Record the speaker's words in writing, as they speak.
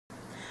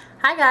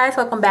Hi guys,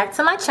 welcome back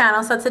to my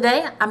channel. So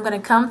today I'm going to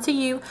come to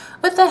you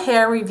with a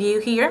hair review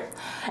here.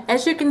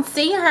 As you can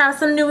see, I have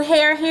some new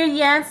hair here.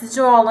 Yes,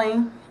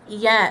 darling.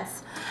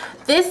 Yes.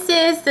 This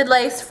is the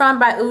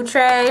LaceFront by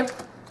Outre,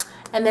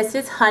 and this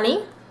is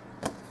Honey.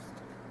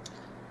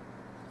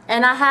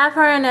 And I have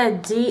her in a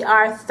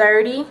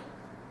DR30.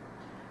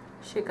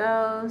 She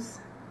goes.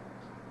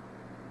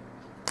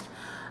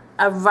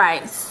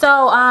 Alright,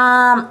 so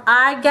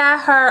I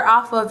got her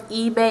off of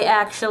eBay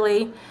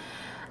actually.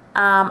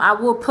 I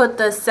will put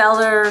the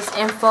seller's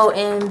info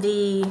in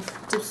the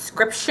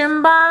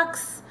description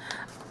box,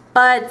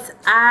 but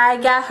I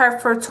got her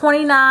for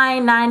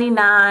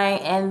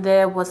 $29.99 and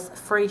there was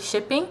free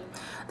shipping.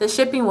 The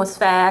shipping was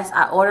fast.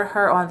 I ordered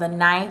her on the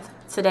 9th.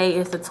 Today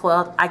is the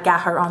 12th. I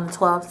got her on the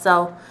 12th,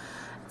 so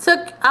it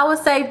took, I would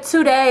say,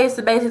 2 days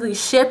to basically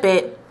ship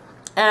it,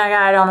 and I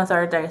got it on the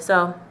 3rd day.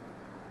 So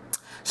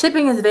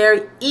shipping is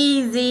very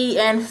easy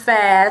and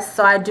fast,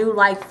 so I do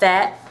like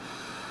that.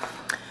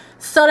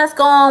 So let's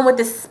go on with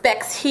the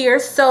specs here.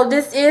 So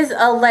this is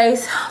a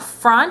lace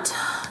front.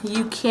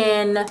 You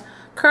can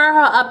curl her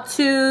up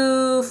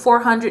to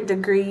 400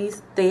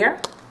 degrees there.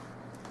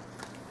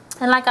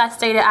 And like I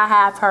stated, I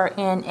have her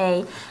in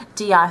a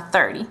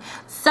DR30.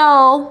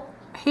 So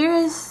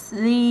here's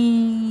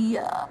the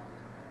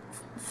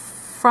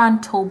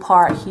frontal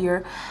part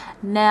here.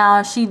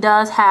 Now she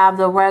does have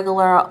the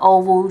regular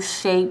oval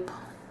shape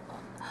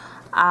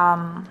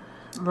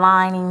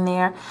lining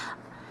there.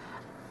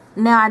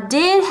 Now I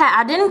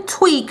didn't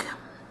tweak.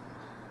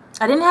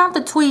 I didn't have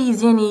to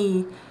tweeze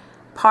any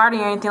part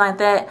or anything like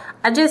that.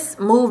 I just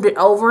moved it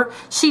over.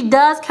 She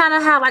does kind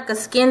of have like a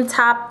skin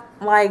top,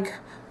 like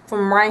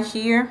from right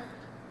here,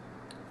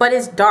 but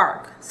it's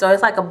dark, so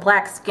it's like a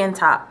black skin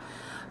top.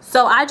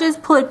 So I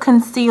just put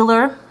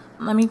concealer.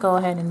 Let me go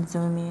ahead and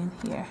zoom in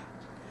here.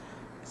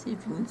 See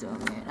if you can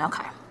zoom in.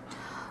 Okay.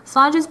 So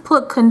I just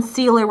put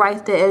concealer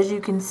right there, as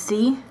you can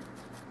see,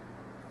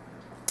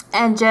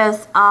 and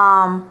just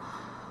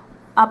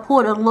I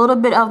pulled a little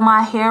bit of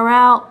my hair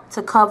out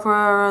to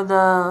cover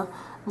the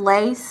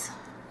lace,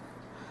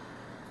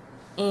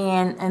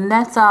 and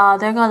that's all.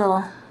 There goes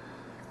the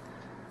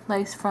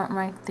lace front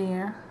right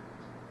there.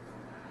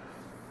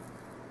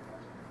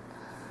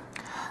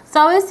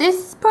 So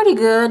it's pretty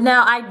good.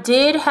 Now I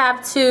did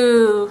have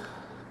to,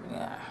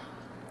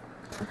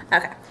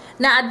 okay.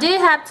 Now I did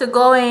have to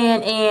go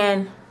in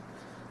and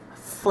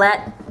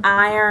flat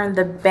iron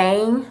the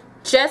bang,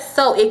 just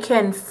so it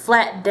can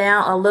flat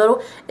down a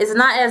little. It's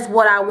not as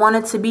what I want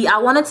it to be. I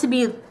want it to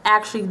be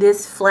actually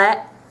this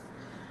flat.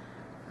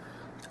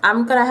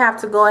 I'm gonna have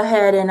to go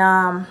ahead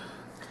and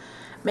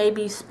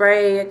maybe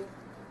spray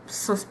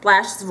some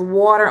splashes of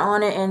water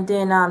on it and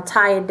then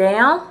tie it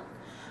down.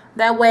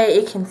 That way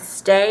it can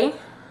stay.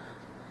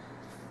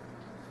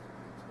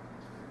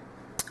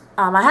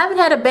 I haven't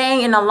had a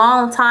bang in a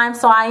long time,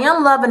 so I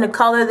am loving the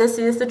color. This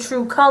is the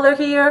true color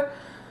here.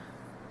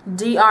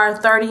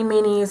 DR30,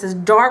 meaning it's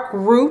dark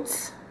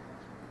roots,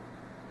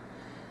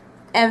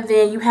 and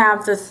then you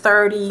have the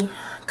 30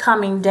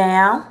 coming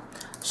down.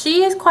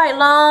 She is quite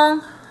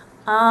long.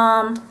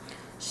 I'm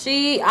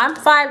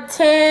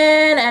 5'10",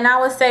 and I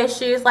would say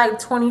she's like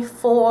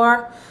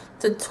 24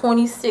 to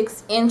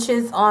 26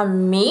 inches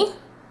on me.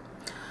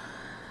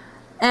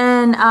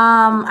 And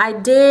I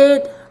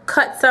did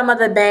cut some of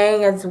the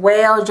bang as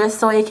well, just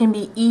so it can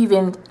be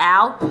evened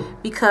out,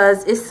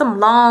 because it's some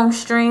long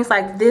strings.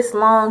 Like this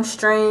long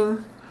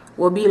string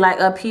will be like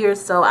up here,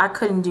 so I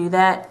couldn't do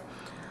that.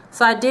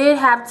 So I did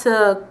have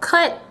to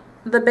cut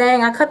the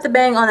bang. I cut the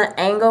bang on an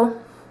angle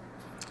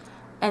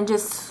and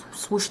just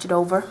swooshed it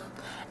over.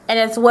 And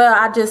as well,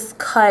 I just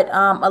cut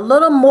a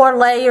little more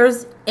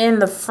layers in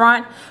the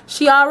front.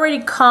 She already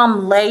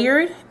come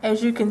layered,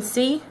 as you can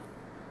see,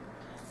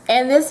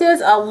 and this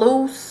is a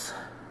loose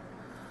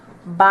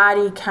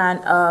body kind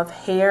of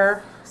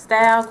hair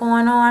style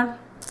going on.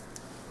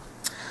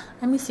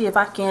 Let me see if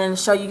I can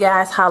show you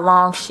guys how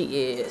long she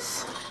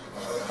is.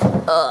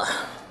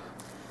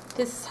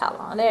 This is how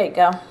long. There you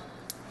go.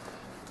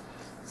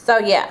 So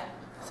yeah,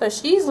 so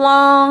she's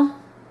long,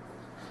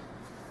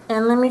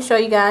 and let me show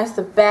you guys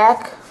the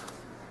back.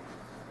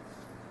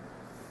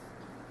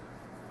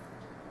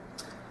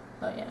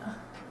 Oh yeah,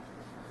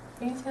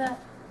 can you see that?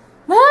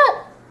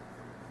 What?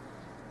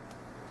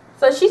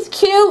 So she's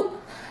cute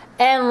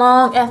and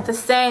long at the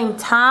same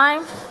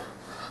time.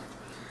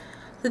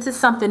 This is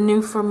something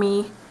new for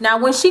me. Now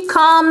when she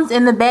comes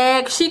in the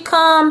bag, she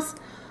comes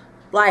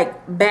like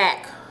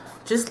back,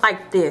 just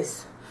like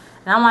this,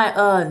 and I'm like,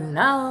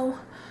 no.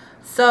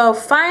 So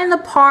find the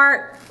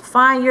part,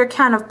 find your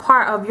kind of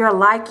part of your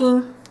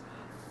liking,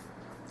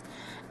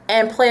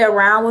 and play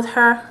around with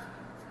her,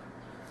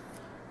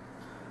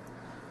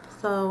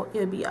 so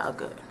it'll be all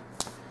good.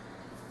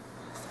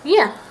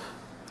 Yeah.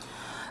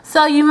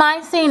 So you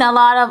might seen a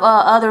lot of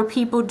other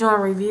people doing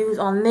reviews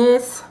on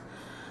this.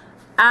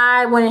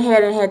 I went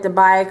ahead and had to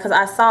buy it because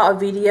I saw a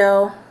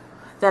video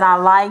that I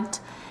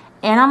liked,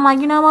 and I'm like,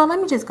 you know what, let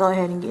me just go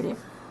ahead and get it.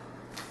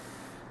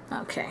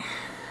 Okay.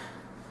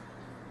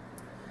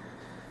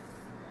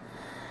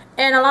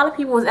 And a lot of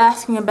people was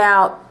asking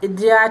about,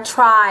 did I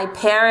try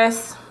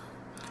Paris,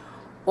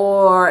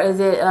 or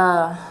is it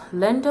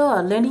Linda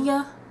or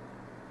Linnea?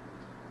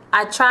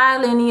 I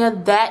tried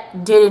Linnea.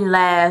 That didn't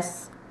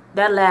last.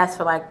 That lasted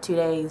for like 2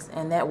 days,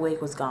 and that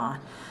wig was gone.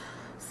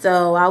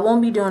 So I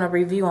won't be doing a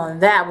review on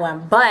that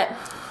one. But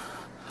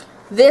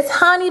this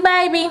Honey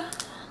Baby,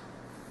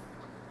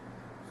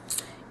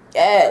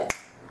 yeah,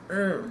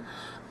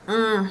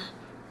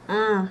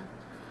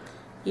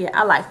 yeah,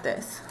 I like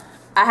this.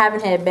 I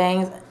haven't had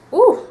bangs.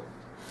 Ooh,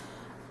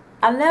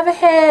 I never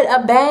had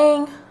a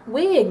bang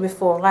wig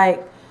before,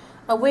 like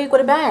a wig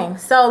with a bang.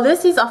 So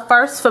this is a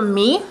first for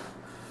me.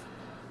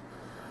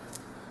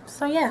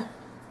 So yeah.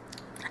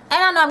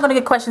 And I know I'm going to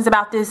get questions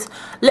about this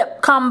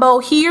lip combo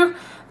here.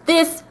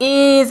 This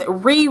is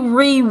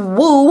Riri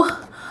Woo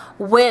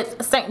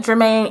with Saint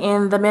Germain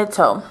in the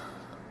mid-toe.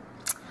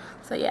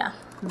 So yeah,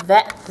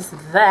 this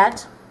is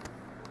that.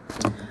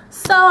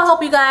 So I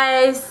hope you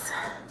guys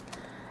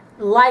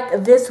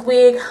like this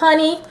wig,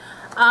 Honey.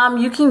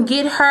 You can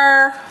get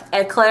her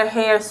at Claire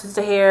Hair,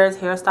 Sister Hair's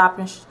Hair Stop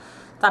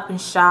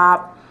and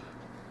Shop.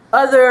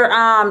 Other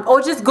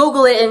or just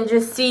Google it and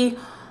just see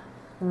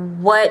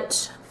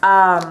what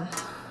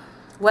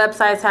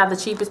websites have the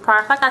cheapest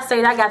price. Like I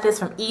said, I got this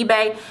from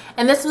eBay,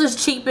 and this was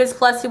cheapest,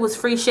 plus it was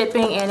free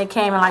shipping, and it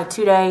came in like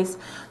 2 days,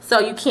 so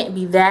you can't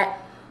beat that.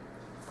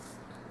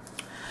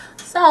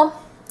 So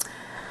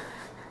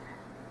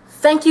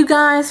thank you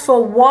guys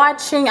for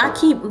watching. I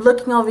keep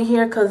looking over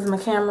here because my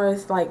camera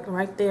is like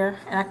right there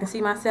and I can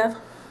see myself.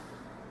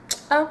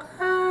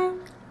 Okay,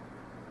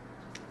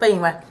 but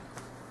anyway,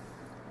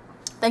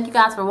 thank you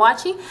guys for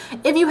watching.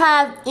 If you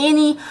have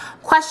any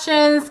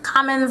questions,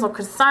 comments, or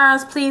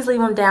concerns, please leave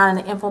them down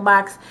in the info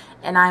box,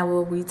 and I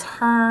will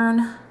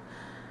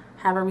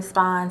have a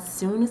response as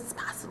soon as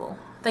possible.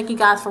 Thank you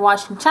guys for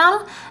watching the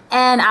channel,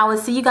 and I will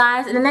see you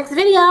guys in the next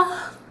video.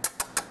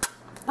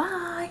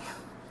 Bye.